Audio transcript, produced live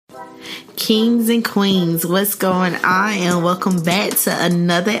Kings and queens, what's going on? And welcome back to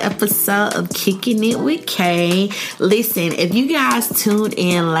another episode of Kicking It with Kay. Listen, if you guys tuned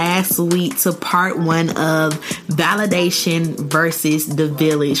in last week to part 1 of Validation versus the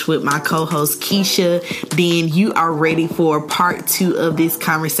Village with my co-host Keisha, then you are ready for part 2 of this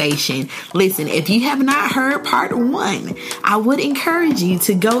conversation. Listen, if you have not heard part 1, I would encourage you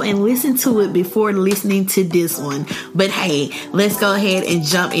to go and listen to it before listening to this one. But hey, let's go ahead and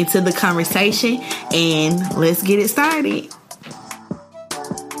jump into the conversation and let's get it started.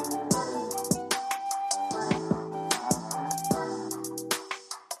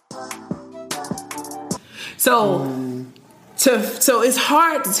 So it's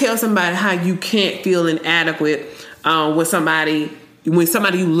hard to tell somebody how you can't feel inadequate when somebody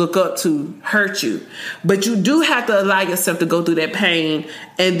you look up to hurt you. But you do have to allow yourself to go through that pain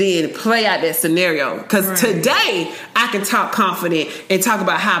and then play out that scenario. Because today I can talk confident and talk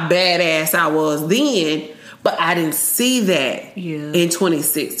about how badass I was then, but I didn't see that in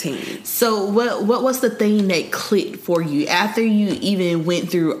 2016. So what was the thing that clicked for you after you even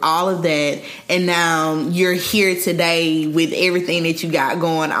went through all of that, and now you're here today with everything that you got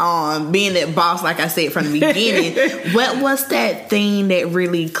going on, being that boss, like I said from the beginning? What was that thing that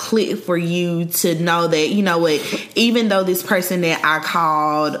really clicked for you to know that, you know what, even though this person that I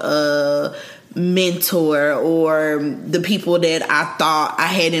called mentor or the people that I thought I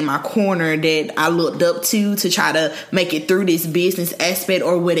had in my corner that I looked up to try to make it through this business aspect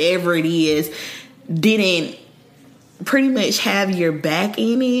or whatever it is, didn't pretty much have your back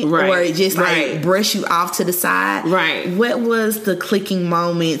in it, or just like brush you off to the side. What was the clicking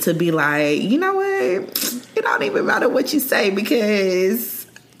moment to be like, you know what, it don't even matter what you say because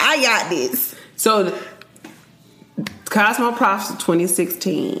I got this? So Cosmo Profs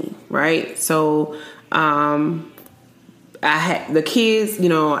 2016, right? So I had the kids,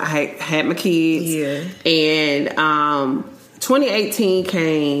 I had my kids. And 2018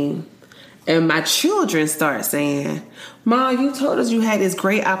 came and my children started saying, Mom, you told us you had this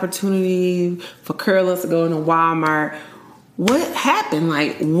great opportunity for curlers to go into Walmart. What happened?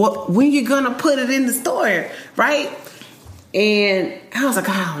 Like, when you gonna put it in the store, right? And I was like,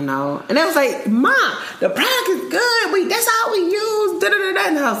 I don't know. And I was like, Mom, the product is good. That's all we use. Da-da-da-da.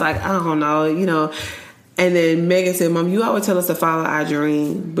 And I was like, I don't know, And then Megan said, Mom, you always tell us to follow our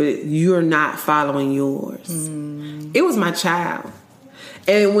dream, but you're not following yours. It was my child.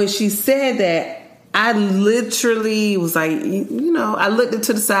 And when she said that, I literally was like, I looked it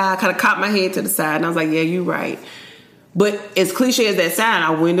to the side, kind of cocked my head to the side, and I was like, yeah, you're right. But as cliche as that sound,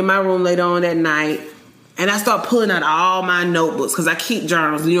 I went to my room later on that night, and I start pulling out all my notebooks because I keep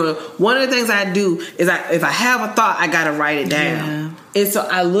journals. One of the things I do is if I have a thought, I got to write it down. And so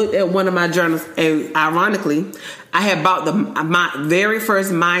I looked at one of my journals, and ironically, I had bought my very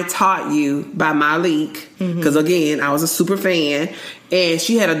first My Taught You by Malik, because again, I was a super fan, and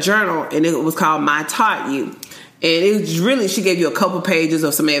she had a journal, and it was called My Taught You. And it was really, she gave you a couple pages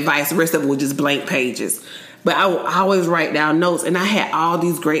of some advice. The rest of it was just blank pages. But I always write down notes, and I had all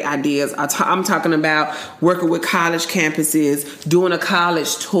these great ideas. I'm talking about working with college campuses, doing a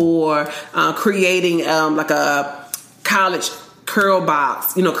college tour, creating like a college curl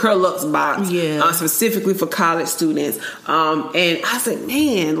box, curl lux box, specifically for college students. And I said,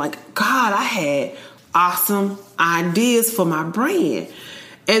 man, like, God, I had awesome ideas for my brand.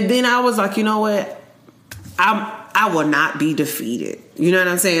 And then I was like, you know what? I will not be defeated. You know what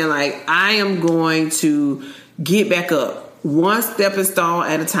I'm saying? Like, I am going to get back up one stepping stone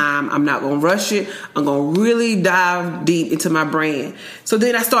at a time. I'm not going to rush it. I'm going to really dive deep into my brand. So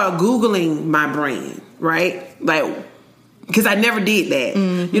then I started Googling my brand, right? Like, because I never did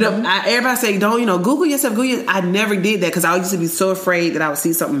that. Everybody say, don't, Google yourself, I never did that because I used to be so afraid that I would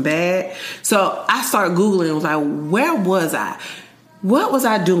see something bad. So I started Googling and was like, where was I? What was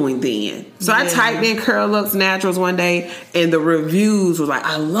I doing then? So I typed in Curl Lux Naturals one day, and the reviews was like,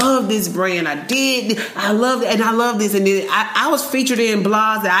 I love this brand. I love it, and I love this. And then I was featured in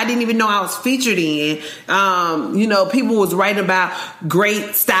blogs that I didn't even know I was featured in. People was writing about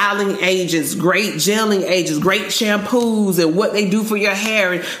great styling agents, great gelling agents, great shampoos, and what they do for your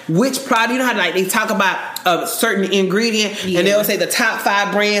hair, and which product. How they talk about a certain ingredient, and they'll say the top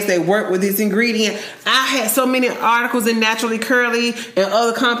 5 brands that work with this ingredient. I had so many articles in Naturally Curly and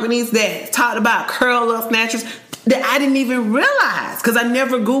other companies that talked about Curl Lux Naturals that I didn't even realize because I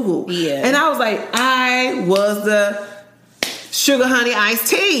never Googled. And I was like, I was the sugar honey iced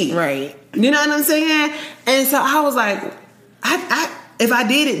tea. Right. You know what I'm saying? And so I was like, if I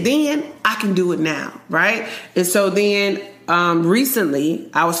did it then, I can do it now. Right. And so then recently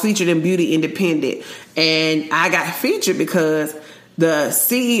I was featured in Beauty Independent, and I got featured because the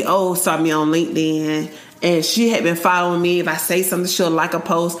CEO saw me on LinkedIn, and she had been following me. If I say something, she'll like a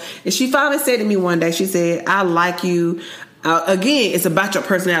post. And she finally said to me one day, she said, I like you. Again, it's about your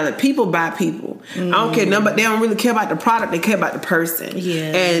personality. People buy people. I don't care nothing, but they don't really care about the product. They care about the person.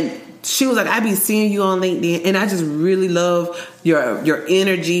 Yeah. And she was like, I be seeing you on LinkedIn, and I just really love your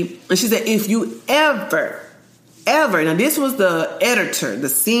energy. And she said, if you ever, now this was the editor, the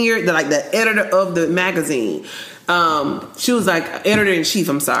senior, the editor of the magazine. She was like, editor-in-chief,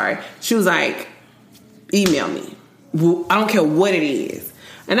 I'm sorry. She was like, email me. I don't care what it is.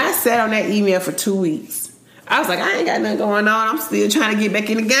 And I sat on that email for 2 weeks. I was like, I ain't got nothing going on. I'm still trying to get back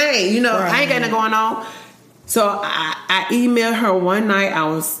in the game. You know, right. I ain't got nothing going on. So I emailed her one night. I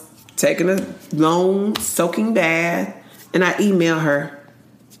was taking a long soaking bath, and I emailed her.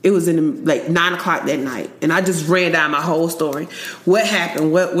 It was in 9 o'clock that night, and I just ran down my whole story. What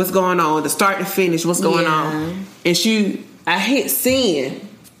happened? What's going on? The start to finish. What's going on? And I hit send.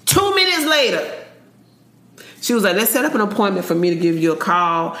 2 minutes later, she was like, let's set up an appointment for me to give you a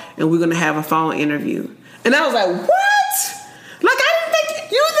call, and we're going to have a phone interview. And I was like, what? Like, I didn't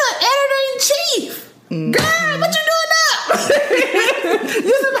think you were the editor-in-chief. Mm-hmm. Girl, what you doing up?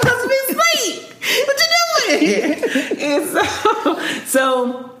 You're supposed to be asleep. What you doing? And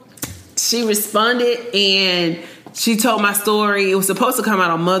so she responded, and she told my story. It was supposed to come out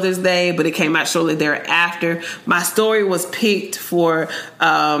on Mother's Day, but it came out shortly thereafter. My story was picked for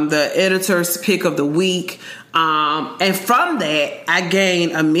the editor's pick of the week. And from that, I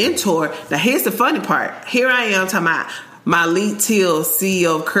gained a mentor. Now, here's the funny part. Here I am talking about my Leet Till,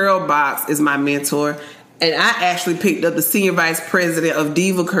 CEO of Curl Box, is my mentor. And I actually picked up the senior vice president of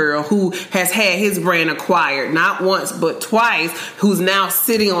Diva Curl, who has had his brand acquired not once but twice, who's now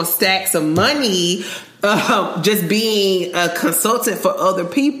sitting on stacks of money, just being a consultant for other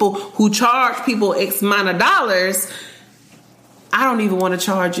people who charge people X amount of dollars. I don't even want to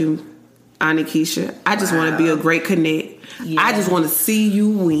charge you, Auntie Keisha. I just want to be a great connect. Yeah. I just want to see you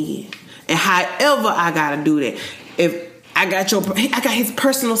win. And however I got to do that. If I got his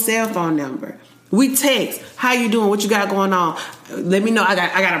personal cell phone number. We text. How you doing? What you got going on? Let me know. I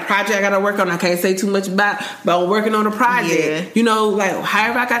got a project I got to work on. I can't say too much about, but I'm working on a project. Yeah. You know,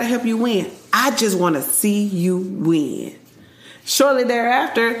 however I got to help you win. I just want to see you win. Shortly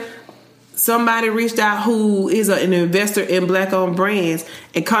thereafter, somebody reached out who is an investor in Black-owned brands,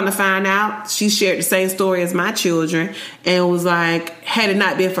 and come to find out, she shared the same story as my children, and was like, had it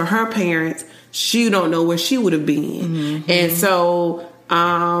not been for her parents, she don't know where she would have been. Mm-hmm. And so,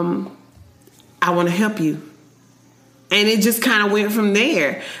 I want to help you. And it just kind of went from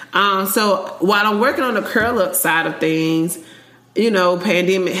there. So while I'm working on the curl up side of things, you know,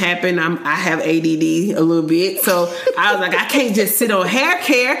 pandemic happened. I have ADD a little bit. So I was like, I can't just sit on hair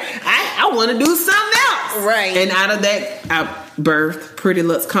care. I want to do something else. Right. And out of that, I birthed Pretty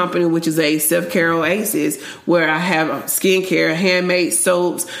Lux Company, which is a self-care oasis where I have skincare, handmade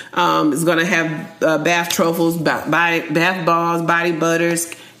soaps. It's going to have bath truffles, bath balls, body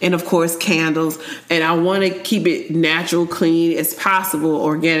butters, and of course candles. And I want to keep it natural, clean as possible,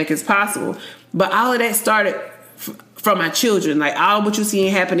 organic as possible. But all of that started from my children. Like all what you're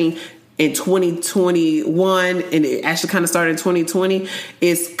seeing happening in 2021, and it actually kind of started in 2020,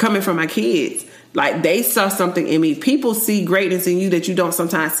 is coming from my kids. Like they saw something in me. People see greatness in you that you don't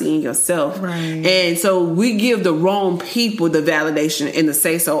sometimes see in yourself. Right. And so we give the wrong people the validation and the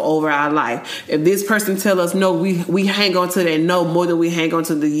say so over our life. If this person tell us no, we hang on to that no more than we hang on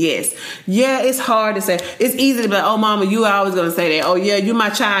to the yes. Yeah, it's hard to say. It's easy to be like, oh mama, you always gonna say that. Oh yeah, you my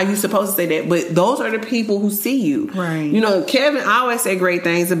child, you supposed to say that. But those are the people who see you. Right. You know, Kevin always say great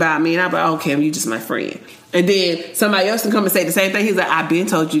things about me, and I'm like, oh Kevin, you just my friend. And then somebody else can come and say the same thing. He's like, I've been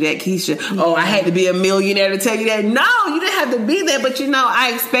told you that, Keisha. Yeah. Oh, I had to be a millionaire to tell you that. No, you didn't have to be that. But, you know,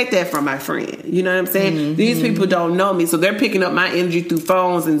 I expect that from my friend. You know what I'm saying? Mm-hmm. These people don't know me. So they're picking up my energy through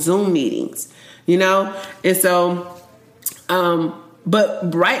phones and Zoom meetings, you know? And so,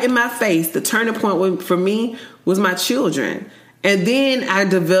 but right in my face, the turning point for me was my children. And then I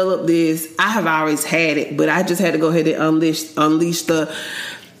developed this. I have always had it, but I just had to go ahead and unleash the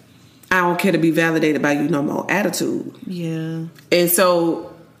I don't care to be validated by you no more attitude. Yeah. And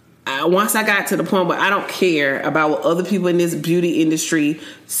so once I got to the point where I don't care about what other people in this beauty industry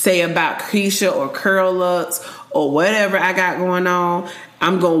say about Keisha or Curl Lux or whatever I got going on,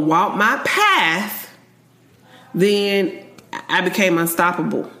 I'm going to walk my path, then I became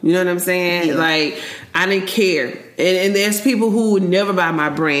unstoppable. You know what I'm saying? Yeah. Like, I didn't care. And there's people who would never buy my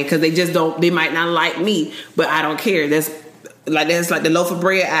brand because they might not like me, but I don't care. That's Like that's like the loaf of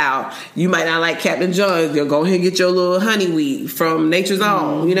bread aisle. You might not like Captain John's. You'll go ahead and get your little honey wheat from Nature's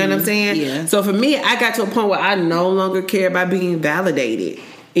Own. You know what I'm saying? Yeah. So for me, I got to a point where I no longer care about being validated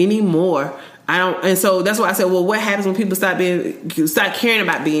anymore. I don't, and so that's why I said, well, what happens when people start caring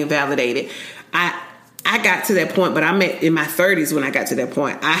about being validated? I got to that point, but I'm in my 30s when I got to that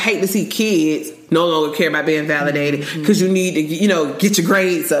point. I hate to see kids no longer care about being validated because you need to, get your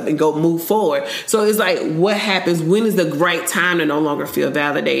grades up and go move forward. So it's like, what happens? When is the right time to no longer feel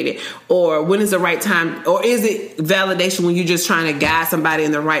validated? Or when is the right time? Or is it validation when you're just trying to guide somebody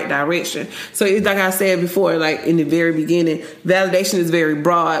in the right direction? So it's like I said before, like in the very beginning, validation is very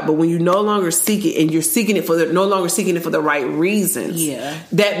broad, but when you no longer seek it and you're seeking it no longer seeking it for the right reasons,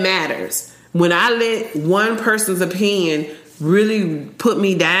 that matters. When I let one person's opinion really put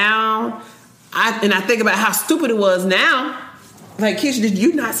me down, I think about how stupid it was now. Like, Keisha, did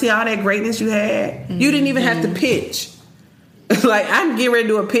you not see all that greatness you had? You didn't even have to pitch. Like, I'm getting ready to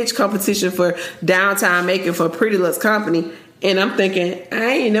do a pitch competition for downtown making for a Pretty Looks company, and I'm thinking, I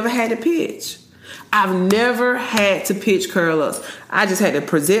ain't never had to pitch. I've never had to pitch Curl Ups. I just had to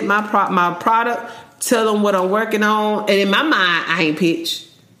present my product, tell them what I'm working on, and in my mind, I ain't pitch.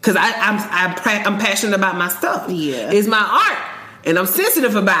 Because I'm passionate about my stuff. Yeah. It's my art. And I'm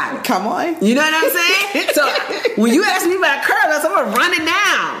sensitive about it. Come on. You know what I'm saying? So when you ask me about Curl Ups, I'm going to run it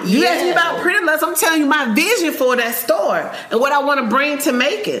down. You ask me about Pretty Looks, I'm telling you my vision for that store and what I want to bring to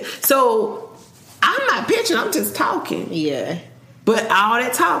make it. So I'm not pitching, I'm just talking. Yeah. But all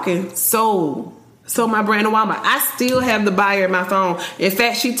that talking sold my brand to Walmart. I still have the buyer in my phone. In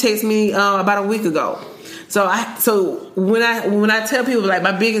fact, she texted me about a week ago. So when I tell people, like,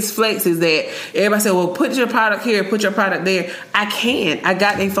 my biggest flex is that everybody say, well, put your product here, put your product there. I can. I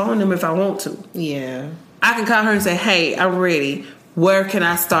got their phone number if I want to. Yeah. I can call her and say, hey, I'm ready. Where can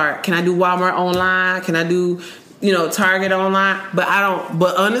I start? Can I do Walmart online? Can I do, Target online? But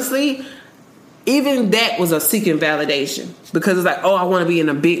honestly, even that was a seeking validation, because it's like, oh, I want to be in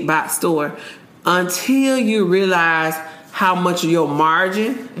a big box store, until you realize how much of your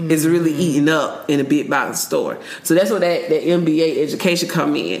margin is really eaten up in a big box store. So that's where that MBA education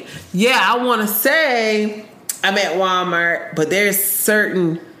come in. Yeah, I want to say I'm at Walmart, but there's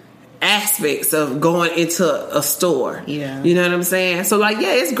certain aspects of going into a store. Yeah. You know what I'm saying? So, like,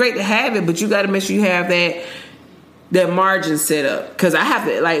 yeah, it's great to have it, but you got to make sure you have that margin set up. Because I have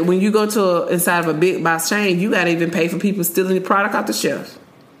to, like, when you go to inside of a big box chain, you got to even pay for people stealing the product off the shelf.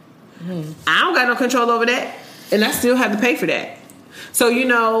 I don't got no control over that. And I still have to pay for that. So,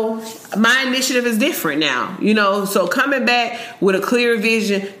 my initiative is different now. So coming back with a clear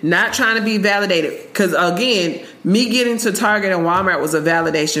vision, not trying to be validated. Because, again, me getting to Target and Walmart was a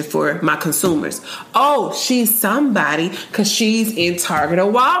validation for my consumers. Oh, she's somebody because she's in Target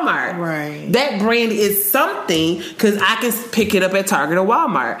or Walmart. Right. That brand is something because I can pick it up at Target or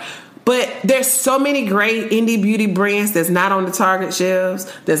Walmart. But there's so many great indie beauty brands that's not on the Target shelves,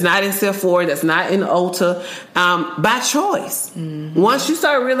 that's not in Sephora, that's not in Ulta, by choice. Mm-hmm. Once you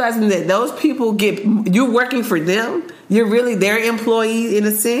start realizing that those people you're working for them, you're really their employee in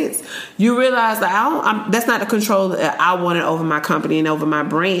a sense, you realize that that's not the control that I wanted over my company and over my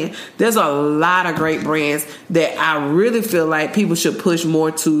brand. There's a lot of great brands that I really feel like people should push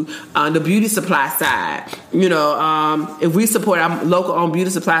more to the beauty supply side. If we support our local owned beauty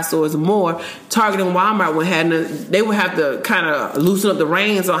supply stores more, Target and Walmart would have to kind of loosen up the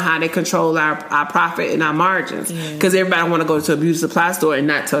reins on how they control our profit and our margins, because everybody want to go to a beauty supply store and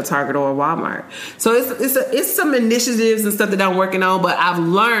not to a Target or a Walmart. So it's some initiatives and stuff that I'm working on, but I've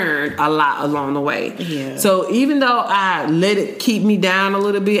learned a lot along the way. Yeah. So even though I let it keep me down a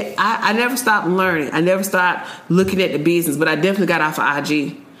little bit, I never stopped learning. I never stopped looking at the business, but I definitely got off of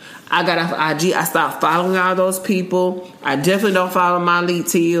IG. I got off of IG. I stopped following all those people. I definitely don't follow Molly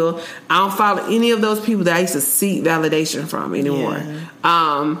Teal. I don't follow any of those people that I used to seek validation from anymore.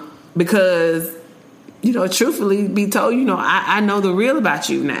 Yeah. Because, truthfully be told, I know the real about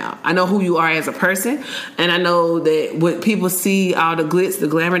you now. I know who you are as a person. And I know that what people see, all the glitz, the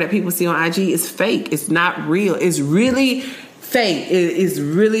glamour that people see on IG is fake. It's not real. It's really fake. It's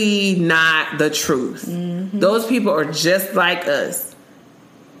really not the truth. Mm-hmm. Those people are just like us.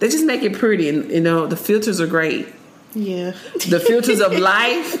 They just make it pretty, and the filters are great. Yeah, the filters of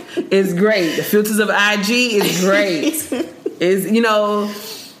life is great. The filters of IG is great.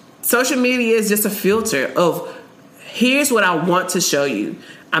 Social media is just a filter of here's what I want to show you.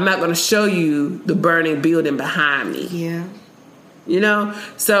 I'm not going to show you the burning building behind me. Yeah,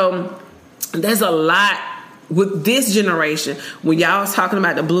 so there's a lot with this generation. When y'all was talking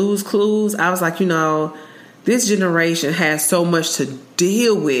about the Blues Clues, I was like, this generation has so much to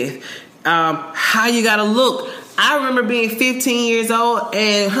deal with. How you gotta look. I remember being 15 years old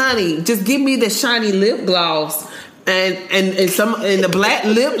and honey, just give me the shiny lip gloss and the black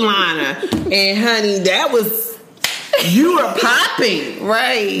lip liner, and honey, that was. You were popping.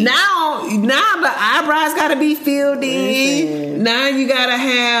 Right. Now the eyebrows got to be filled in. Now you got to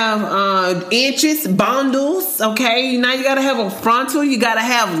have inches, bundles, okay? Now you got to have a frontal. You got to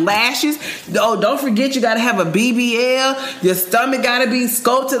have lashes. Oh, don't forget you got to have a BBL. Your stomach got to be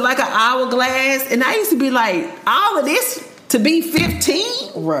sculpted like an hourglass. And I used to be like, all of this to be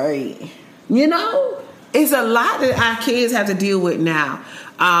 15? Right. You know? It's a lot that our kids have to deal with now.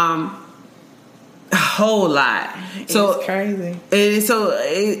 A whole lot. So it's crazy. And so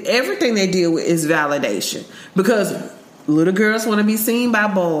everything they deal with is validation, because little girls want to be seen by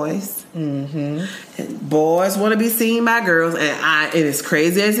boys. Mm-hmm. And boys want to be seen by girls. And as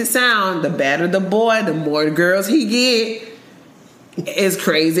crazy as it sounds, the better the boy, the more girls he get. As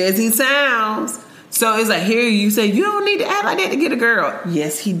crazy as he sounds. So it's like, here you say, you don't need to act like that to get a girl.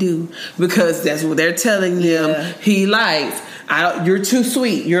 Yes, he do. Because that's what they're telling him he likes. You're too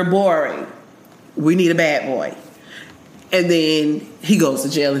sweet. You're boring. We need a bad boy. And then he goes to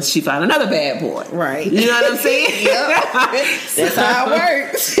jail and she found another bad boy. Right. You know what I'm saying? Yep. That's how it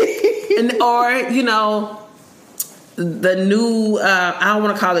works. Or, you know, the new, I don't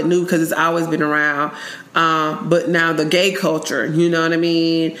want to call it new because it's always been around, but now the gay culture, you know what I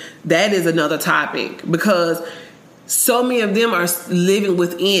mean? That is another topic, because so many of them are living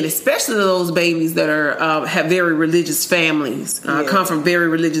within, especially those babies that are have very religious families, come from very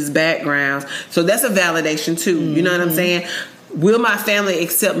religious backgrounds. So that's a validation too. Mm-hmm. You know what I'm saying? Will my family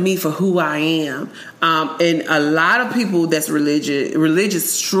accept me for who I am? And a lot of people that's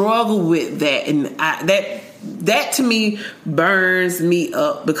religious struggle with that, and that to me burns me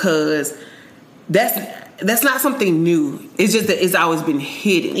up, because that's not something new. It's just that it's always been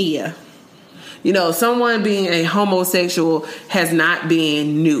hidden. Yeah. You know, someone being a homosexual has not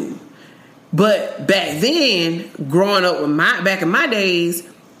been new. But back then, growing up back in my days,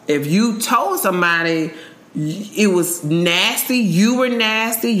 if you told somebody it was nasty, you were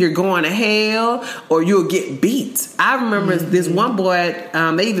nasty, you're going to hell, or you'll get beat. I remember this one boy,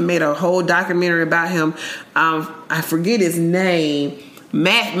 they even made a whole documentary about him. I forget his name,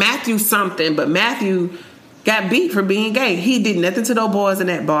 Matthew something, but Matthew got beat for being gay. He did nothing to those boys in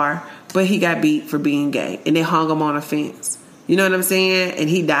that bar, but he got beat for being gay, and they hung him on a fence. You know what I'm saying? And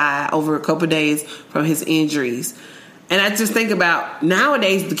he died over a couple of days from his injuries. And I just think about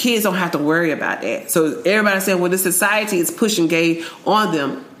nowadays, the kids don't have to worry about that. So everybody's saying, well, the society is pushing gay on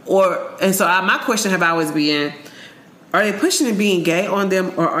them. And so my question have always been, are they pushing being gay on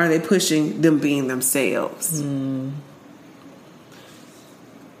them, or are they pushing them being themselves?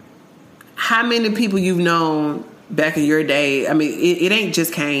 How many people you've known back in your day? I mean, it ain't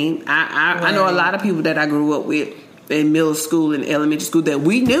just Kane. I know a lot of people that I grew up with in middle school and elementary school that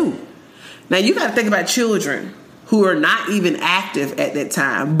we knew. Now, you got to think about children who are not even active at that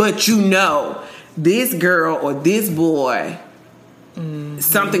time, but you know this girl or this boy,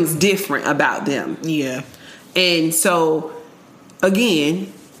 something's different about them. Yeah. And so,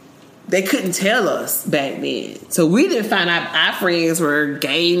 again, they couldn't tell us back then. So we didn't find out our friends were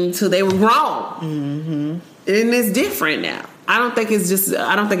gay until they were grown. Mm-hmm. And it's different now. I don't think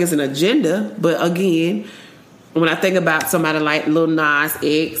it's an agenda, but again, when I think about somebody like Lil Nas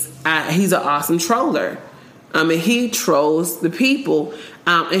X, he's an awesome troller. And he trolls the people,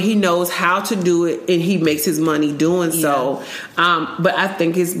 and he knows how to do it, and he makes his money doing so. But I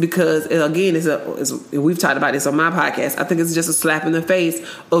think it's because, again, we've talked about this on my podcast. I think it's just a slap in the face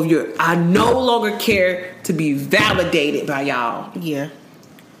of I no longer care to be validated by y'all. Yeah.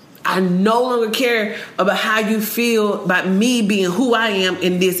 I no longer care about how you feel about me being who I am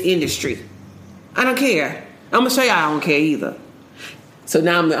in this industry. I don't care. I'm gonna show y'all I don't care either. So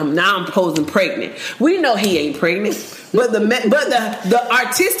now I'm posing pregnant. We know he ain't pregnant, but the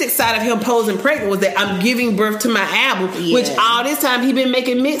artistic side of him posing pregnant was that I'm giving birth to my album, which all this time he been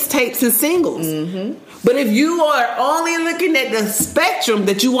making mixtapes and singles. Mm-hmm. But if you are only looking at the spectrum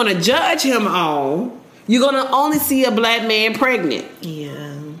that you want to judge him on, you're gonna only see a black man pregnant.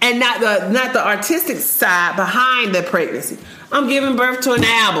 Yeah. And not the artistic side behind the pregnancy. I'm giving birth to an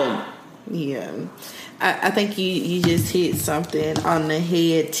album. Yeah. I think you just hit something on the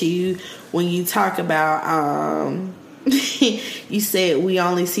head too when you talk about you said we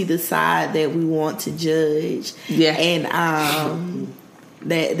only see the side that we want to judge. Yeah. And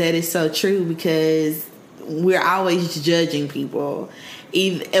that is so true, because we're always judging people.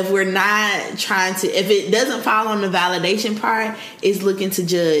 If we're not trying to, if it doesn't fall on the validation part, it's looking to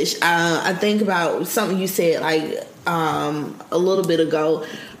judge. I think about something you said like a little bit ago.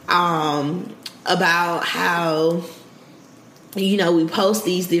 about how, you know, we post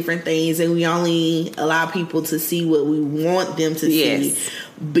these different things and we only allow people to see what we want them to see.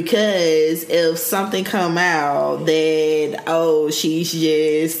 Because if something come out that, oh, she's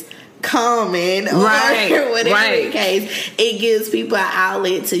just common or whatever the case, it gives people an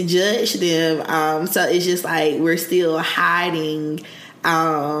outlet to judge them. So it's just like we're still hiding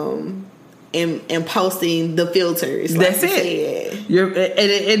and posting the filters. That's it.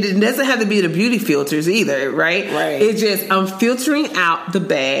 It doesn't have to be the beauty filters either, right? It's just I'm filtering out the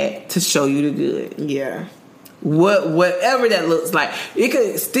bad to show you the good. Yeah. Whatever that looks like. It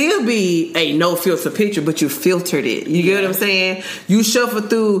could still be a no filter picture, but you filtered it. You get what I'm saying? You shuffle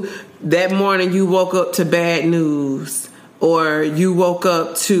through that morning, you woke up to bad news, or you woke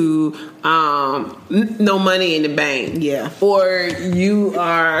up to no money in the bank. Yeah. Or you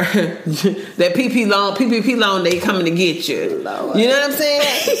are that PPP loan, they coming to get you. Lord. You know what I'm saying?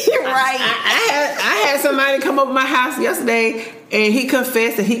 Right. I had somebody come over my house yesterday and he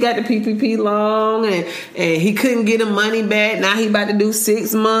confessed that he got the PPP loan and he couldn't get the money back. Now he about to do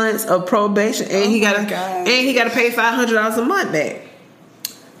 6 months of probation and he gotta pay $500 a month back.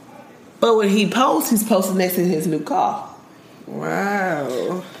 But when he posts, he's posting next to his new car.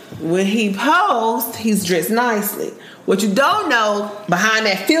 Wow. When he posts, he's dressed nicely. What you don't know, behind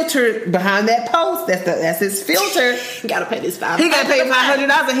that filter, behind that post, that's his filter. He gotta pay this $500. He gotta pay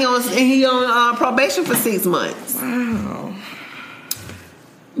 $500 and he on probation for 6 months. Wow.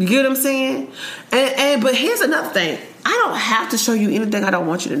 You get what I'm saying? But here's another thing. I don't have to show you anything I don't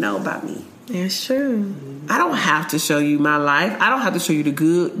want you to know about me. That's true. I don't have to show you my life. I don't have to show you the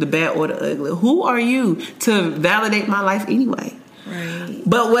good, the bad, or the ugly. Who are you to validate my life anyway? Right.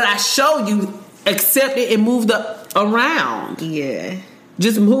 But what I show you, accept it and move around. Yeah.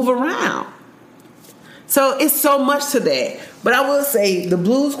 Just move around. So it's so much to that. But I will say the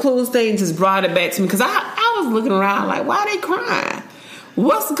Blues Clues thing just brought it back to me because I was looking around like, why are they crying?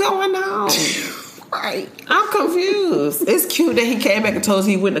 What's going on? Right. I'm confused. It's cute that he came back and told us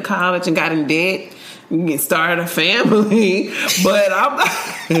he went to college and got in debt and started a family. But I'm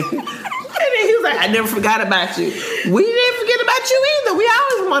and then he was like, I never forgot about you. We didn't forget about you either. We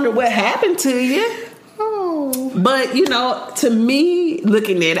always wondered what happened to you. Oh. But, you know, to me,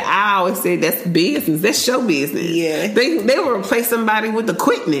 looking at it, I always say that's business. That's show business. Yeah. They will replace somebody with the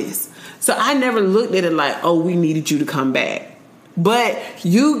quickness. So I never looked at it like, oh, we needed you to come back. But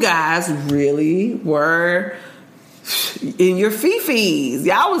you guys really were in your fifis.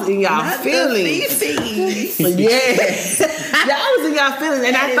 Y'all was in y'all feelings. Yes. Y'all was in y'all feelings.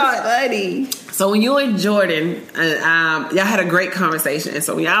 And I thought, funny. So when you and Jordan, y'all had a great conversation. And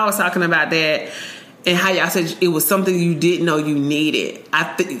so when y'all was talking about that and how y'all said it was something you didn't know you needed,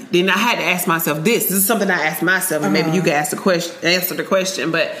 then I had to ask myself this. This is something I asked myself, and maybe you could answer the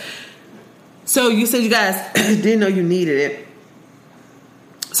question. But so you said you guys didn't know you needed it.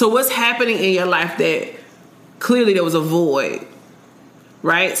 So what's happening in your life that clearly there was a void,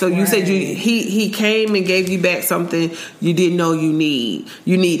 right? So you said he came and gave you back something you didn't know you needed.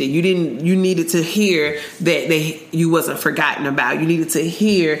 You needed to hear that you wasn't forgotten about. You needed to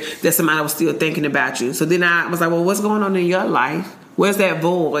hear that somebody was still thinking about you. So then I was like, well, what's going on in your life? Where's that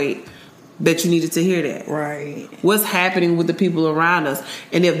void that you needed to hear that? Right. What's happening with the people around us?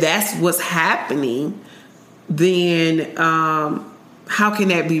 And if that's what's happening, then how can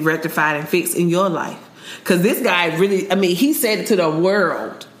that be rectified and fixed in your life? Because this guy really, he said it to the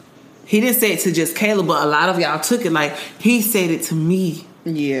world. He didn't say it to just Caleb, but a lot of y'all took it like he said it to me.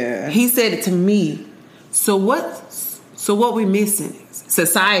 Yeah. He said it to me. So what we missing,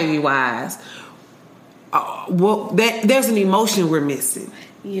 society-wise? There's an emotion we're missing.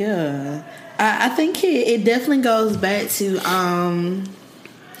 Yeah. I think it definitely goes back to...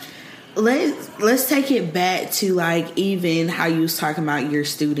 Let's take it back to like even how you was talking about your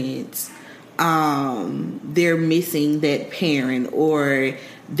students. They're missing that parent, or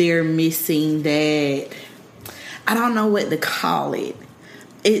they're missing that, I don't know what to call it.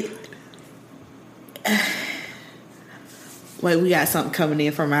 Wait, we got something coming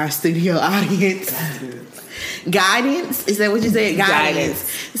in from our studio audience. Guidance? Is that what you said? Guidance.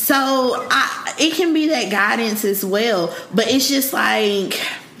 So it can be that guidance as well, but it's just like,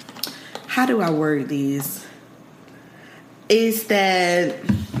 how do I word these? Is that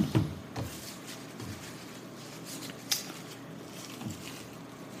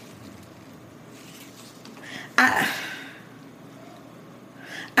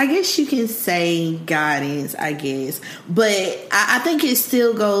I guess you can say guidance, I guess. But I think it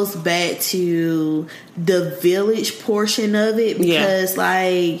still goes back to the village portion of it, because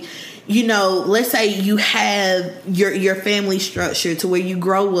like, you know, let's say you have your family structure to where you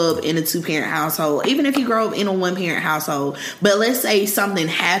grow up in a 2-parent household, even if you grow up in a 1-parent household, but let's say something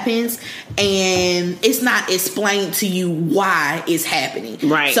happens and it's not explained to you why it's happening.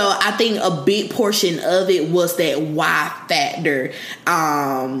 Right. So I think a big portion of it was that why factor,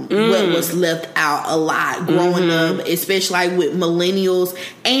 what was left out a lot growing up, especially like with millennials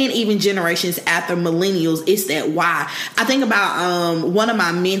and even generations after millennials. It's that why. I think about one of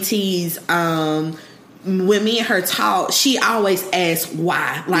my mentees, when me and her talk, she always asks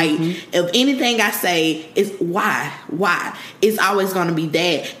why. Like, if anything I say is why, it's always going to be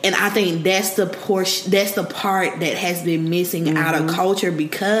that. And I think that's the portion, that's the part that has been missing out of culture,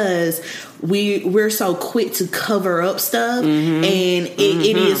 because we're so quick to cover up stuff, and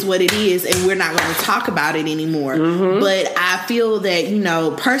it is what it is, and we're not going to talk about it anymore. But I feel that, you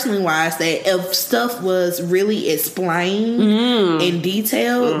know, personally wise, that if stuff was really explained in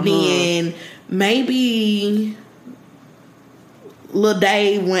detail, then maybe Lil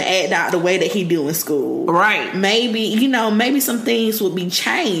Dave wouldn't act out the way that he do in school. Right. Maybe, you know, maybe some things would be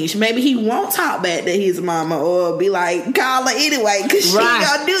changed. Maybe he won't talk back to his mama, or be like, call her anyway, because she ain't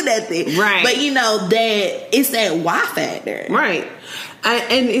gonna do nothing. Right. But, you know, that it's that why factor. Right.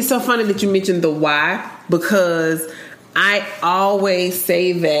 And it's so funny that you mentioned the why, because I always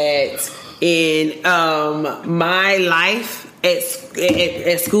say that in my life,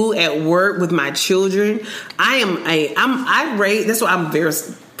 at school, at work, with my children, I raise. That's why I'm very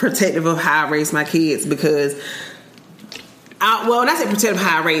protective of how I raise my kids, because when I say protective of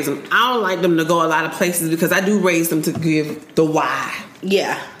how I raise them, I don't like them to go a lot of places, because I do raise them to give the why.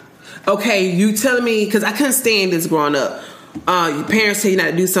 Yeah. Okay, you telling me, because I couldn't stand this growing up. Your parents tell you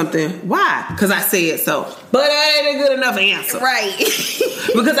not to do something. Why? Because I said so. But that ain't a good enough answer. Right.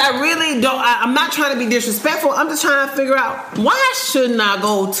 Because I really don't. I'm not trying to be disrespectful. I'm just trying to figure out, why shouldn't I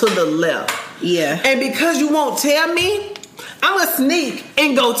go to the left? Yeah. And because you won't tell me, I'm going to sneak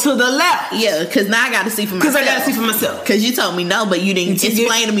and go to the left. Yeah, because now I got to see for myself. Because I got to see for myself. Because you told me no, but you didn't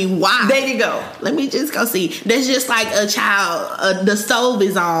explain to me why. There you go. Let me just go see. That's just like a child, the stove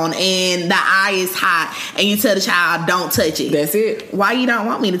is on and the eye is hot, and you tell the child, don't touch it. That's it. Why you don't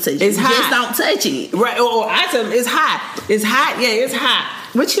want me to touch it? It's hot. Just don't touch it. Right. Or I tell them, it's hot. It's hot. Yeah, it's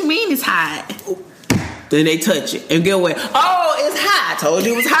hot. What you mean it's hot? Then they touch it and get away. Oh, it's hot. I told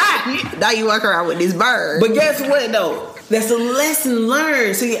you it was hot. Now you walk around with this bird. But guess what, though? That's a lesson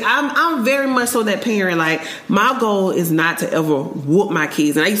learned. See, I'm very much so that parent. Like, my goal is not to ever whoop my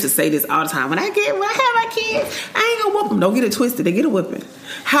kids. And I used to say this all the time. When I have my kids, I ain't gonna whoop them. Don't get it twisted. They get a whipping.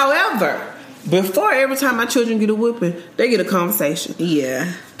 However, before every time my children get a whipping, they get a conversation.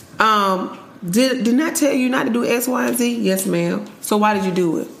 Yeah. Didn't I tell you not to do X, Y, and Z? Yes, ma'am. So why did you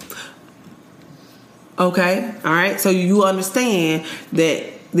do it? Okay. All right. So you understand that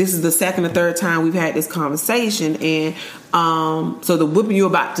this is the second or third time we've had this conversation, and so the whipping you're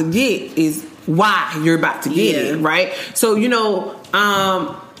about to get is why you're about to get it, right? So, you know,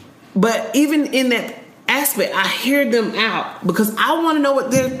 but even in that aspect, I hear them out, because I want to know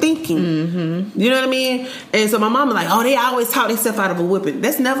what they're thinking. You know what I mean? And so my mom was like, oh, they always talk themselves out of a whipping.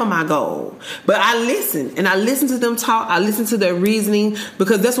 That's never my goal. But I listen, and I listen to them talk. I listen to their reasoning,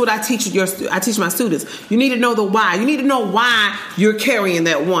 because that's what I teach my students. You need to know the why. You need to know why you're carrying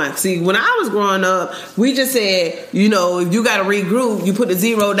that one. See, when I was growing up, we just said, you know, if you got to regroup, you put the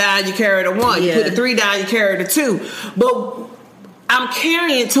 0 down, you carry the 1. You put the 3 down, you carry the 2. But I'm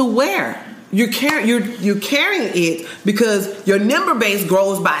carrying to where? You're carrying it because your number base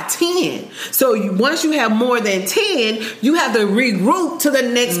grows by 10. So once you have more than 10, you have to regroup to the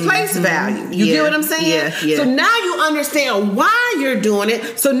next place value. You get what I'm saying? Yeah. So now you understand why you're doing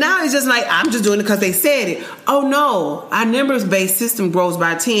it. So now it's just like, I'm just doing it because they said it. Oh no, our numbers based system grows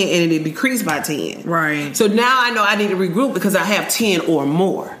by 10 and it decreased by 10. Right. So now I know I need to regroup because I have 10 or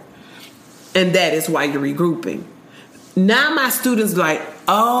more. And that is why you're regrouping. Now my students like,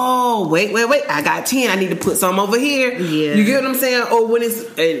 oh, wait, I got 10. I need to put some over here. Yeah. You get what I'm saying? Or when it's,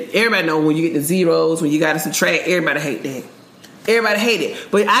 and everybody know when you get the zeros, when you got to subtract, everybody hate that. Everybody hate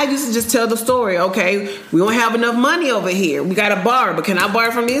it. But I used to just tell the story, okay, we don't have enough money over here. We got to borrow, but can I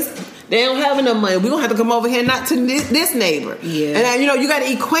borrow from this? They don't have enough money. We're going to have to come over here, not to this neighbor. Yeah. And, you know, you got to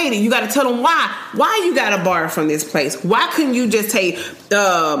equate it. You got to tell them why you got to borrow from this place. Why couldn't you just take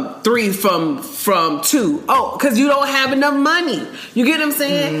 3 from 2? Oh, because you don't have enough money. You get what I'm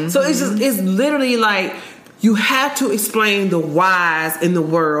saying? So it's literally like, you have to explain the whys in the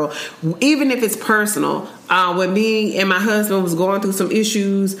world, even if it's personal. When me and my husband was going through some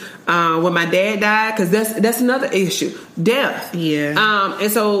issues when my dad died, because that's another issue, death. Yeah.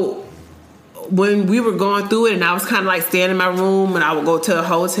 And so when we were going through it, and I was kind of like staying in my room, and I would go to a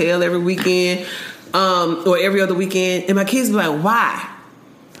hotel every weekend, or every other weekend, and my kids would be like, why?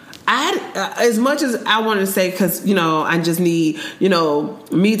 As much as I wanted to say, because, I just need,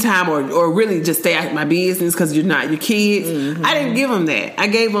 me time or really just stay out of my business because you're not your kids. Mm-hmm. I didn't give them that. I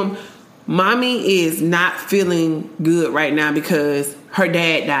gave them, mommy is not feeling good right now because her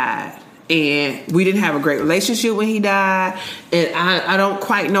dad died. And we didn't have a great relationship when he died. And I don't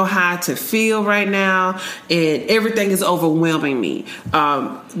quite know how to feel right now. And everything is overwhelming me.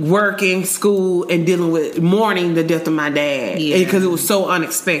 Working, school, and dealing with mourning the death of my dad. Because it was so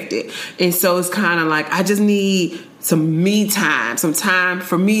unexpected. And so it's kind of like, I just need some me time. Some time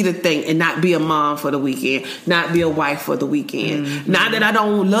for me to think and not be a mom for the weekend. Not be a wife for the weekend. Mm-hmm. Not that I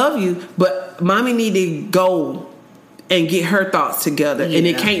don't love you, but mommy need to go and get her thoughts together. And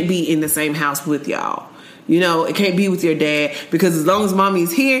it can't be in the same house with y'all. It can't be with your dad, because as long as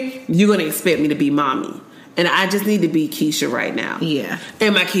mommy's here, you're going to expect me to be mommy. And I just need to be Keisha right now. Yeah.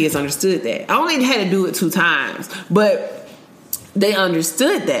 And my kids understood that. I only had to do it 2 times, but they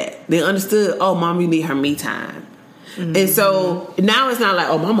understood that. They understood, oh, mom, you need her me time. Mm-hmm. And so now it's not like,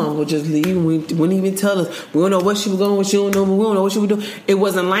 oh, my mom would just leave. We wouldn't even tell us. We don't know what she was going with. She don't know. We don't know what she was doing. It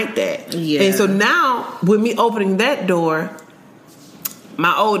wasn't like that. Yeah. And so now with me opening that door,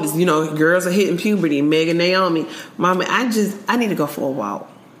 my oldest, girls are hitting puberty. Megan, Naomi, Mommy, I need to go for a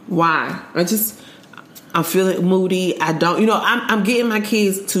walk. Why? I'm feeling moody. I don't, I'm getting my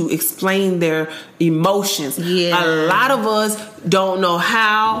kids to explain their emotions. Yeah. A lot of us don't know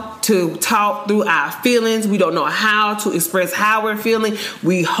how to talk through our feelings. We don't know how to express how we're feeling.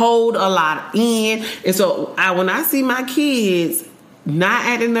 We hold a lot in. And so when I see my kids not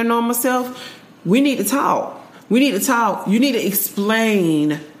acting their normal self, we need to talk. We need to talk. You need to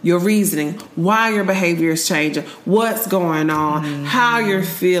explain your reasoning, why your behavior is changing, what's going on, how you're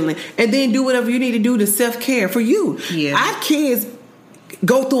feeling, and then do whatever you need to do to self-care for you. Yeah. Our kids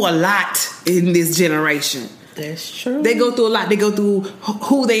go through a lot in this generation. That's true. They go through a lot. They go through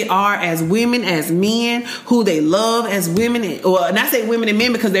who they are as women, as men, who they love as women. And I say women and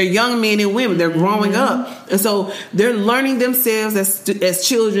men because they're young men and women. They're growing up. And so they're learning themselves as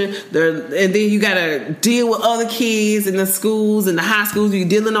children. And then you got to deal with other kids in the schools and the high schools. You're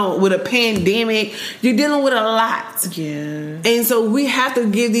dealing with a pandemic. You're dealing with a lot. Yeah. And so we have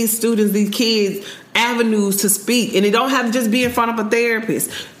to give these students, these kids, avenues to speak, and it don't have to just be in front of a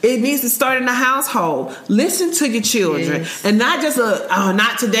therapist. It needs to start in the household. Listen to your children, and not just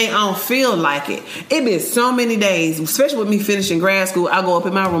not today, I don't feel like it. It been so many days, especially with me finishing grad school. I go up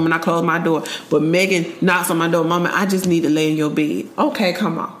in my room and I close my door, but Megan knocks on my door. Mama, I just need to lay in your bed. Okay,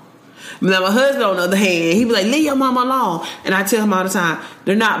 come on. Now my husband, on the other hand, he be like, leave your mama alone. And I tell him all the time,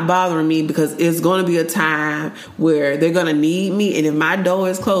 they're not bothering me because it's going to be a time where they're going to need me. And if my door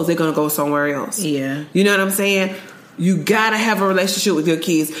is closed, they're going to go somewhere else. Yeah. You know what I'm saying? You got to have a relationship with your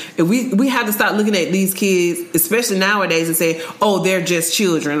kids. And we have to stop looking at these kids, especially nowadays, and say, oh, they're just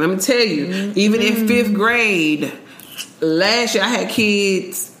children. Let me tell you, even in 5th grade, last year I had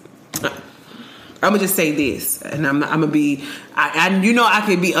kids. I'm going to just say this, and I'm going to be, I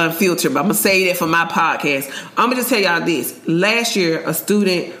can be unfiltered, but I'm going to say that for my podcast. I'm going to just tell y'all this. Last year,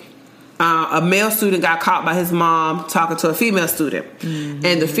 a male student got caught by his mom talking to a female student. Mm-hmm.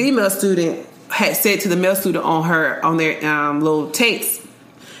 And the female student had said to the male student on their little text,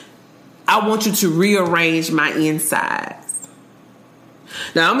 I want you to rearrange my insides.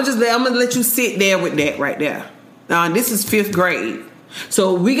 Now, I'm going to let you sit there with that right there. This is 5th grade.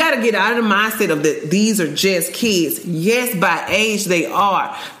 So we got to get out of the mindset of that these are just kids. Yes, by age they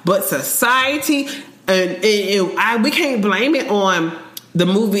are, but society and we can't blame it on the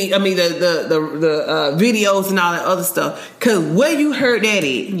movie. I mean the videos and all that other stuff. Because where you heard that at?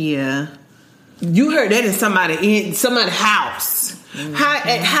 Yeah, you heard that in somebody's house. Mm-hmm.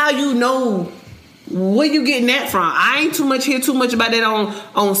 How you know? Where you getting that from? I ain't hear too much about that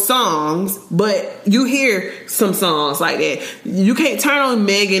on songs, but you hear some songs like that. You can't turn on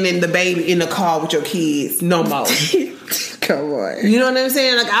Megan and the baby in the car with your kids no more. Come on. You know what I'm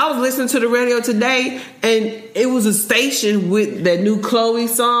saying? Like, I was listening to the radio today, and it was a station with that new Chloe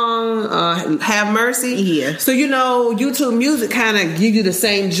song, Have Mercy. Yeah. So, YouTube Music kind of give you the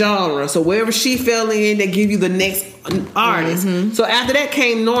same genre. So wherever she fell in, they give you the next artist. Mm-hmm. So after that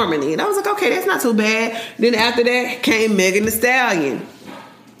came Normani, and I was like, okay, that's not too bad. Then after that came Megan Thee Stallion.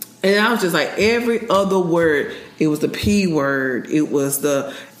 And I was just like, every other word, it was the P word. It was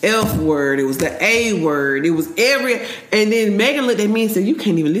F word, it was the A word, it was and then Megan looked at me and said, you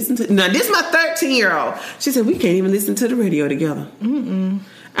can't even listen to, now this is my 13-year-old. She said, we can't even listen to the radio together.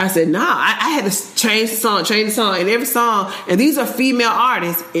 I said, nah, I had to change the song, and every song, and these are female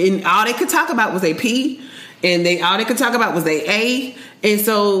artists, and all they could talk about was a P, and all they could talk about was A, and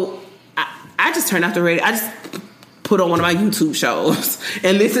so I just turned off the radio. I just put on one of my YouTube shows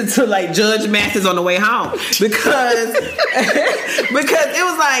and listen to like Judge Mathis on the way home because it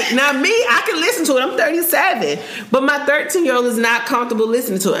was like, now me, I can listen to it. I'm 37, but my 13-year-old is not comfortable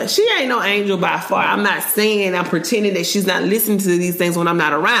listening to it. She ain't no angel by far. I'm not saying, I'm pretending that she's not listening to these things when I'm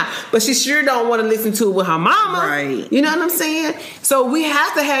not around, but she sure don't want to listen to it with her mama. Right. You know what I'm saying? So we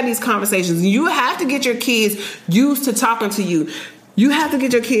have to have these conversations. You have to get your kids used to talking to you. You have to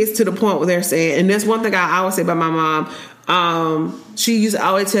get your kids to the point where they're saying, and that's one thing I always say about my mom. She used to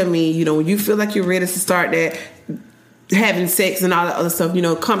always tell me, you know, when you feel like you're ready to start that having sex and all that other stuff, you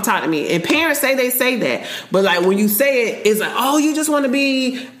know, come talk to me. And parents say that, but like when you say it, it's like, oh, you just want to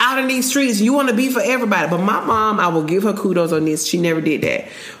be out in these streets, you want to be for everybody. But my mom, I will give her kudos on this. She never did that.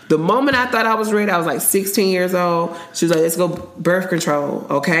 The moment I thought I was ready, I was like 16 years old. She was like, let's go birth control,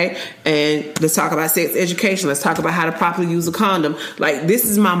 okay? And let's talk about sex education. Let's talk about how to properly use a condom. Like, this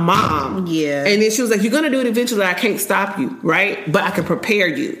is my mom. Yeah. And then she was like, you're going to do it eventually. I can't stop you, right? But I can prepare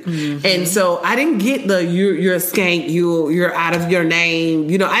you. Mm-hmm. And so I didn't get the, you're a skank, you're out of your name.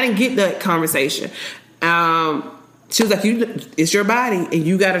 You know, I didn't get that conversation. She was like, it's your body, and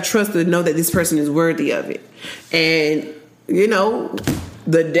you got to trust to know that this person is worthy of it. And, you know,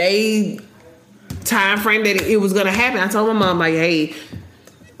 the day time frame that it was going to happen, I told my mom, like, hey,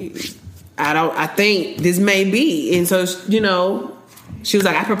 I think this may be. And so, you know, she was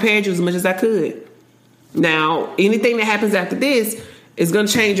like, I prepared you as much as I could. Now, anything that happens after this is going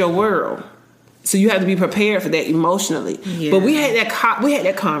to change your world. So you have to be prepared for that emotionally. Yeah. But we had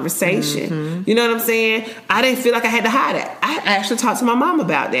that conversation. Mm-hmm. You know what I'm saying? I didn't feel like I had to hide it. I actually talked to my mom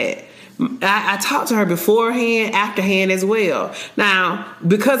about that. I talked to her beforehand, afterhand as well. Now,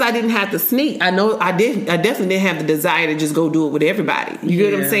 because I didn't have to sneak, I definitely didn't have the desire to just go do it with everybody. You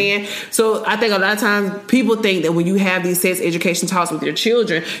get what I'm saying? So I think a lot of times people think that when you have these sex education talks with your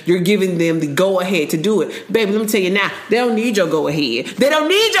children, you're giving them the go ahead to do it. Baby, let me tell you now, they don't need your go ahead. They don't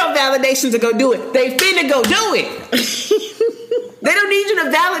need your validation to go do it. They finna go do it. They don't need you to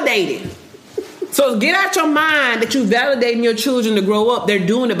validate it. So get out your mind that you validating your children to grow up. They're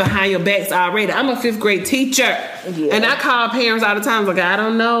doing it behind your backs already. I'm a 5th grade teacher. Yeah. And I call parents all the time. Like, I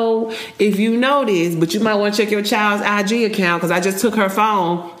don't know if you know this, but you might want to check your child's IG account, because I just took her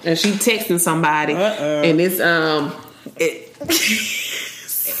phone and she texting somebody. And it's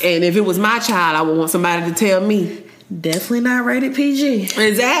and if it was my child, I would want somebody to tell me. Definitely not rated PG.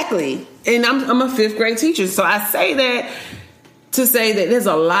 Exactly. And I'm a 5th grade teacher. So I say that to say that there's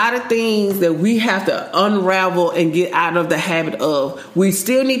a lot of things that we have to unravel and get out of the habit of. We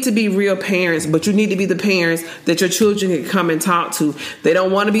still need to be real parents, but you need to be the parents that your children can come and talk to. They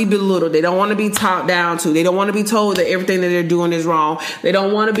don't want to be belittled. They don't want to be talked down to. They don't want to be told that everything that they're doing is wrong. They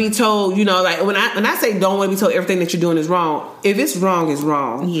don't want to be told, you know, like when I say don't want to be told everything that you're doing is wrong, if it's wrong, it's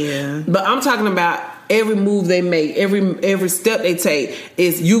wrong. Yeah. But I'm talking about every move they make, every step they take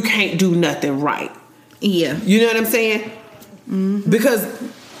is you can't do nothing right. Yeah. You know what I'm saying? Mm-hmm. Because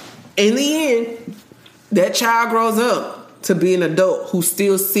in the end, that child grows up to be an adult who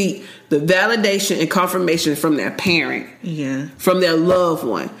still seek the validation and confirmation from their parent, from their loved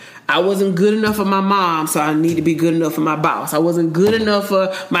one. I wasn't good enough for my mom, so I need to be good enough for my boss. I wasn't good enough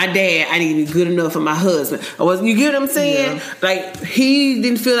for my dad, I need to be good enough for my husband. You get what I'm saying? Yeah. Like, he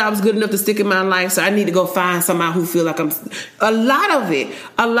didn't feel I was good enough to stick in my life, so I need to go find somebody who feel like I'm... A lot of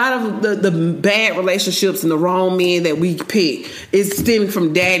the bad relationships and the wrong men that we pick is stemming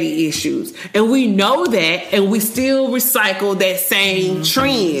from daddy issues. And we know that, and we still recycle that same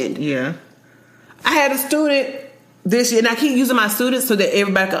trend. Yeah. I had a student this year, and I keep using my students so that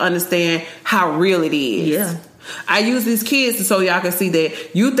everybody can understand how real it is. Yeah. I use these kids so y'all can see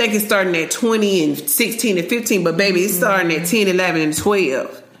that you think it's starting at 20 and 16 and 15, but baby, it's starting at 10, 11, and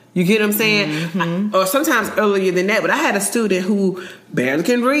 12. You get what I'm saying? Mm-hmm. Or sometimes earlier than that. But I had a student who barely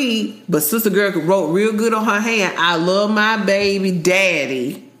can read, but sister girl wrote real good on her hand. I love my baby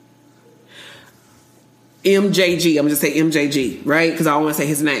daddy. MJG. I'm just say MJG, right? Because I don't want to say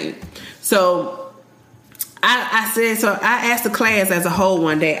his name. So I asked the class as a whole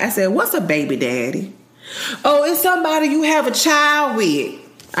one day, I said, what's a baby daddy? Oh, it's somebody you have a child with.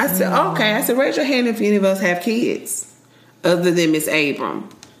 I said, okay. I said, raise your hand if any of us have kids other than Miss Abram.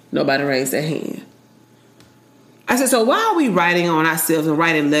 Nobody raised their hand. I said, so why are we writing on ourselves and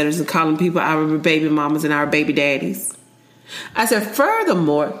writing letters and calling people our baby mamas and our baby daddies? I said,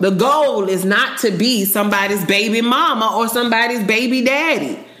 furthermore, the goal is not to be somebody's baby mama or somebody's baby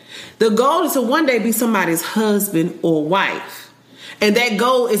daddy. The goal is to one day be somebody's husband or wife. And that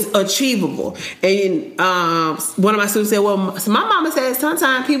goal is achievable. And one of my students said, well, my mama said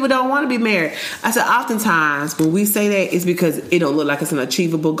sometimes people don't want to be married. I said, oftentimes when we say that, it's because it don't look like it's an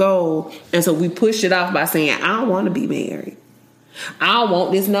achievable goal. And so we push it off by saying, I don't want to be married. I don't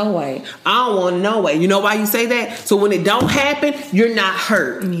want this no way. I don't want it no way. You know why you say that? So when it don't happen, you're not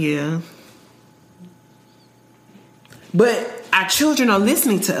hurt. Yeah. But our children are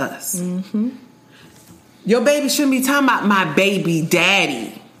listening to us. Mm-hmm. Your baby shouldn't be talking about my baby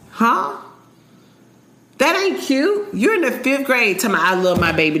daddy. Huh? That ain't cute. You're in the 5th grade telling me I love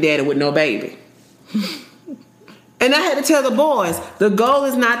my baby daddy with no baby. And I had to tell the boys, the goal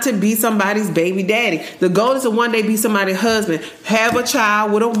is not to be somebody's baby daddy. The goal is to one day be somebody's husband, have a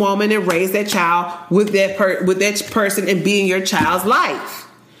child with a woman and raise that child with that person and be in your child's life.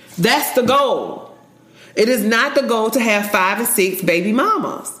 That's the goal. It is not the goal to have 5 and 6 baby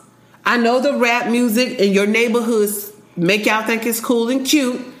mamas. I know the rap music in your neighborhoods make y'all think it's cool and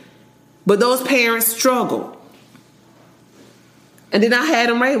cute, but those parents struggle. And then I had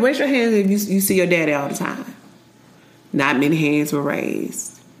them raise your hands if you see your daddy all the time. Not many hands were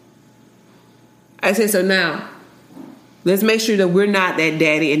raised. I said, so now, let's make sure that we're not that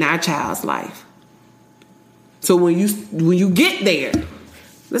daddy in our child's life. So when you get there,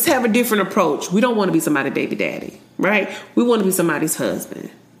 let's have a different approach. We don't want to be somebody's baby daddy, right? We want to be somebody's husband.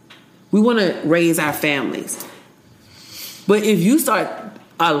 We want to raise our families. But if you start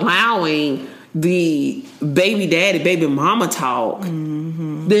allowing the baby daddy, baby mama talk,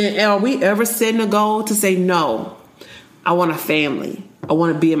 then are we ever setting a goal to say, no, I want a family. I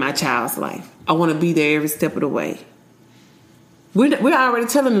want to be in my child's life. I want to be there every step of the way. We're already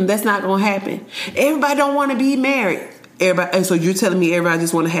telling them that's not going to happen. Everybody don't want to be married. Everybody, and so you're telling me everybody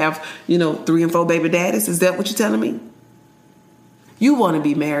just want to have, 3 and 4 baby daddies? Is that what you're telling me? You want to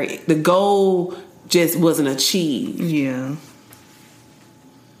be married. The goal just wasn't achieved. Yeah.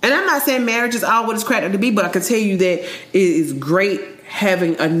 And I'm not saying marriage is all what it's cracked up to be, but I can tell you that it is great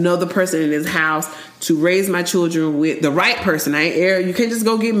having another person in this house to raise my children with the right person. You can't just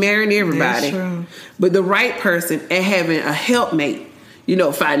go get married to everybody. That's true. But the right person and having a helpmate,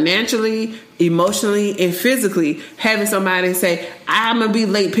 financially, emotionally, and physically, having somebody say, I'm going to be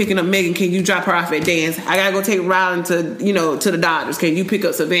late picking up Megan. Can you drop her off at dance? I got to go take Rylan to the doctors. Can you pick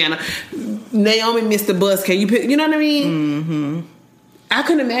up Savannah? Naomi missed the bus. Can you pick, you know what I mean? Mm-hmm. I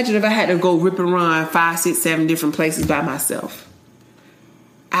couldn't imagine if I had to go rip and run 5, 6, 7 different places by myself.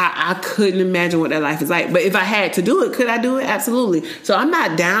 I couldn't imagine what that life is like. But if I had to do it, could I do it? Absolutely. So I'm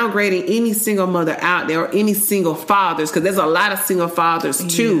not downgrading any single mother out there or any single fathers, because there's a lot of single fathers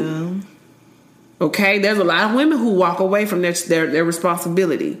too. Yeah. Okay? There's a lot of women who walk away from their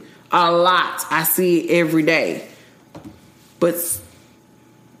responsibility. A lot. I see it every day.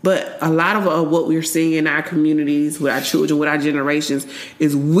 But a lot of what we're seeing in our communities, with our children, with our generations,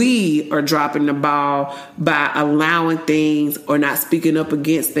 is we are dropping the ball by allowing things or not speaking up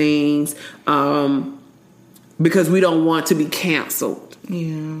against things because we don't want to be canceled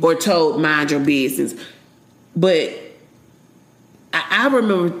or told, mind your business. But I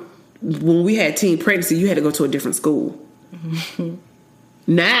remember when we had teen pregnancy, you had to go to a different school. Mm-hmm.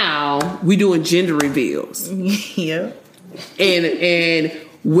 Now we doing gender reveals. Yeah. And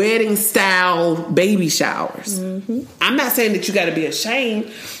wedding style baby showers. Mm-hmm. I'm not saying that you got to be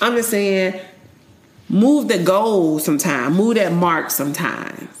ashamed. I'm just saying move the goal sometime, move that mark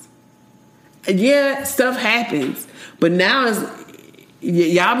sometimes. Yeah, stuff happens, but now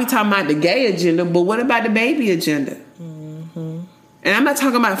y'all be talking about the gay agenda, but what about the baby agenda? Mm-hmm. And I'm not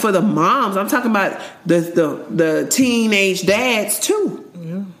talking about for the moms. I'm talking about the teenage dads too.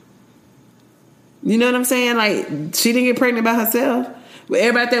 Yeah. You know what I'm saying? Like, she didn't get pregnant by herself. But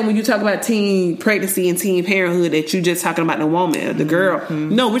everybody think when you talk about teen pregnancy and teen parenthood that you just talking about the woman or the girl.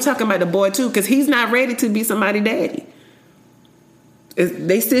 Mm-hmm. No, we're talking about the boy too, because he's not ready to be somebody's daddy.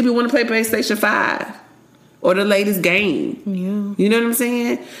 They still be want to play PlayStation 5 or the latest game. Yeah. You know what I'm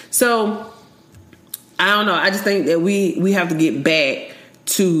saying? So I don't know. I just think that we have to get back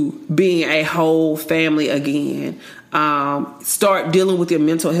to being a whole family again. Start dealing with your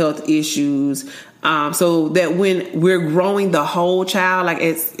mental health issues. So that when we're growing the whole child, like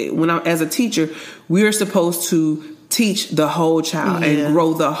as a teacher, we are supposed to teach the whole child and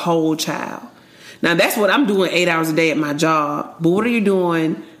grow the whole child. Now that's what I'm doing 8 hours a day at my job. But what are you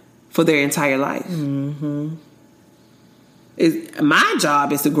doing for their entire life? Mm-hmm. My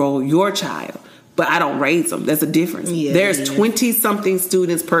job is to grow your child, but I don't raise them. That's a difference. Yeah, There's 20-something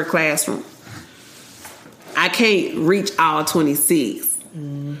students per classroom. I can't reach all 26.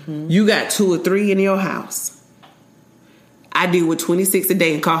 Mm-hmm. You got 2 or 3 in your house. I deal with 26 a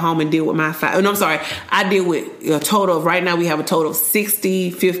day and call home and deal with my 5. No, I'm sorry. I deal with a total of, right now we have a total of 60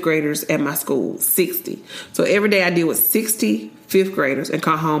 fifth graders at my school. 60. So every day I deal with 60 fifth graders and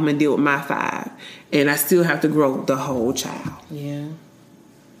come home and deal with my 5. And I still have to grow the whole child. Yeah.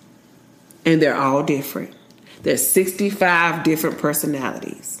 And they're all different. There's 65 different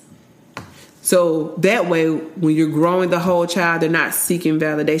personalities. So that way, when you're growing the whole child, they're not seeking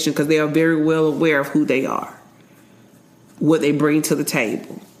validation because they are very well aware of who they are, what they bring to the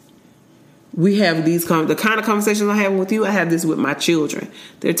table. We have these the kind of conversations I have with you. I have this with my children.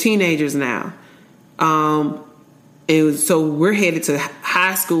 They're teenagers now. And so we're headed to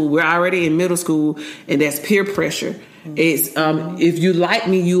high school. We're already in middle school, and that's peer pressure. It's if you like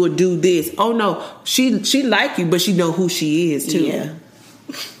me, you will do this. Oh no, she like you, but she know who she is too. Yeah.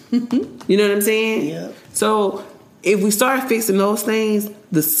 You know what I'm saying? Yeah. So if we start fixing those things,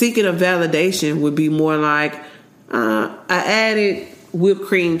 the seeking of validation would be more like, I added whipped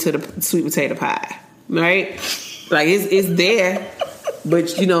cream to the sweet potato pie, right? Like it's there,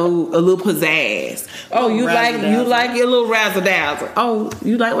 but you know, a little pizzazz. Oh, you like your little razzle dazzle. Oh,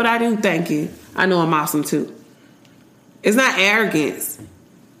 you like what I do? Thank you. I know I'm awesome too. It's not arrogance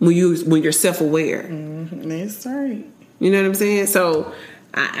when you're self-aware. Mm-hmm. That's right. You know what I'm saying? So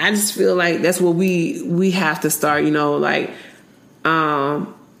I just feel like that's what we have to start. You know, like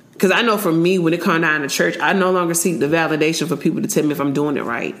because I know for me, when it comes down to church, I no longer seek the validation for people to tell me if I'm doing it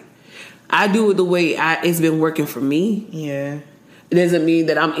right. I do it the way it's been working for me. Yeah. It doesn't mean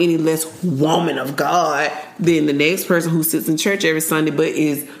that I'm any less woman of God than the next person who sits in church every Sunday, but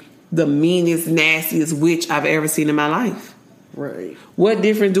is the meanest, nastiest witch I've ever seen in my life. Right. What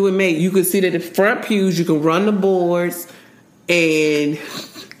difference do it make? You can sit at the front pews, you can run the boards, and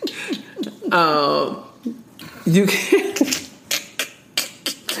you can.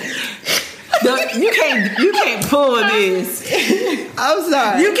 You can't pull this. I'm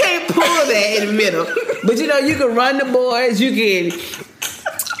sorry. You can't pull that in the middle. But you know, you can run the boards, you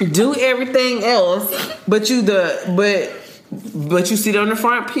can do everything else, but you sit on the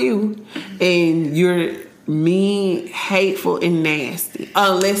front pew and you're mean, hateful, and nasty.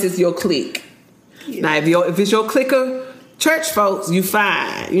 Unless it's your clique. Yeah. Now if it's your clique of church folks, you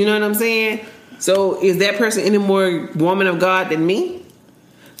fine. You know what I'm saying? So is that person any more woman of God than me?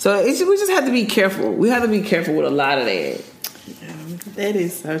 So we just have to be careful. We have to be careful with a lot of that. That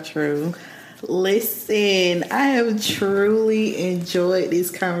is so true. Listen, I have truly enjoyed this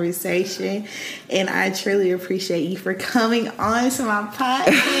conversation, and I truly appreciate you for coming on to my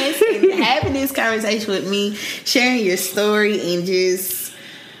podcast and having this conversation with me, sharing your story, and just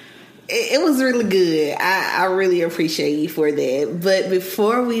it was really good. I really appreciate you for that. But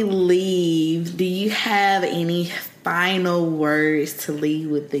before we leave, do you have any final words to leave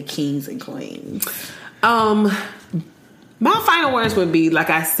with the kings and queens? My final words would be, like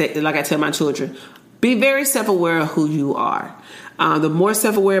I tell my children, be very self-aware of who you are. The more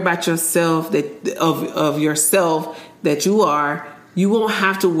self-aware about yourself of yourself that you are, you won't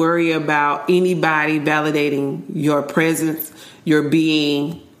have to worry about anybody validating your presence, your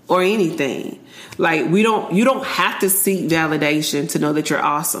being, or anything. Like you don't have to seek validation to know that you're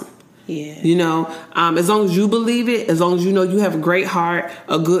awesome. Yeah. You know, as long as you believe it, as long as you know you have a great heart,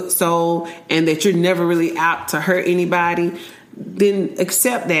 a good soul, and that you're never really out to hurt anybody, then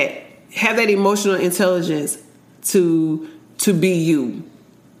accept that. Have that emotional intelligence to be you.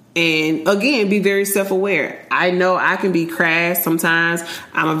 And again, be very self-aware. I know I can be crass sometimes.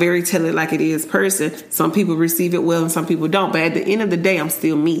 I'm a very tell it like it is person. Some people receive it well and some people don't. But at the end of the day, I'm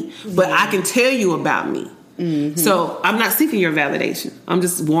still me. But I can tell you about me. Mm-hmm. So I'm not seeking your validation. I'm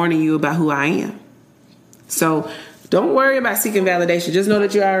just warning you about who I am. So don't worry about seeking validation. Just know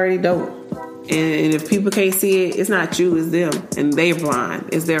that you already don't. And if people can't see it, it's not you, it's them. And they're blind.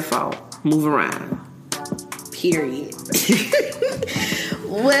 It's their fault. Move around. Period.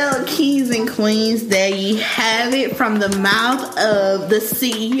 Well, kings and queens, there you have it from the mouth of the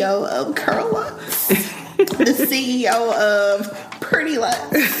CEO of Curlux, the CEO of Pretty Lux,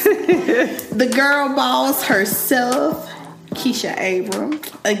 the girl boss herself, Keisha Abram.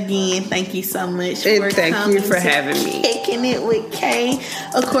 Again, thank you so much for coming. Thank you for having me. Kicking it with Kay.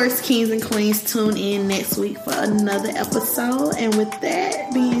 Of course, kings and queens, tune in next week for another episode. And with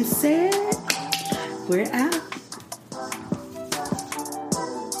that being said, we're out.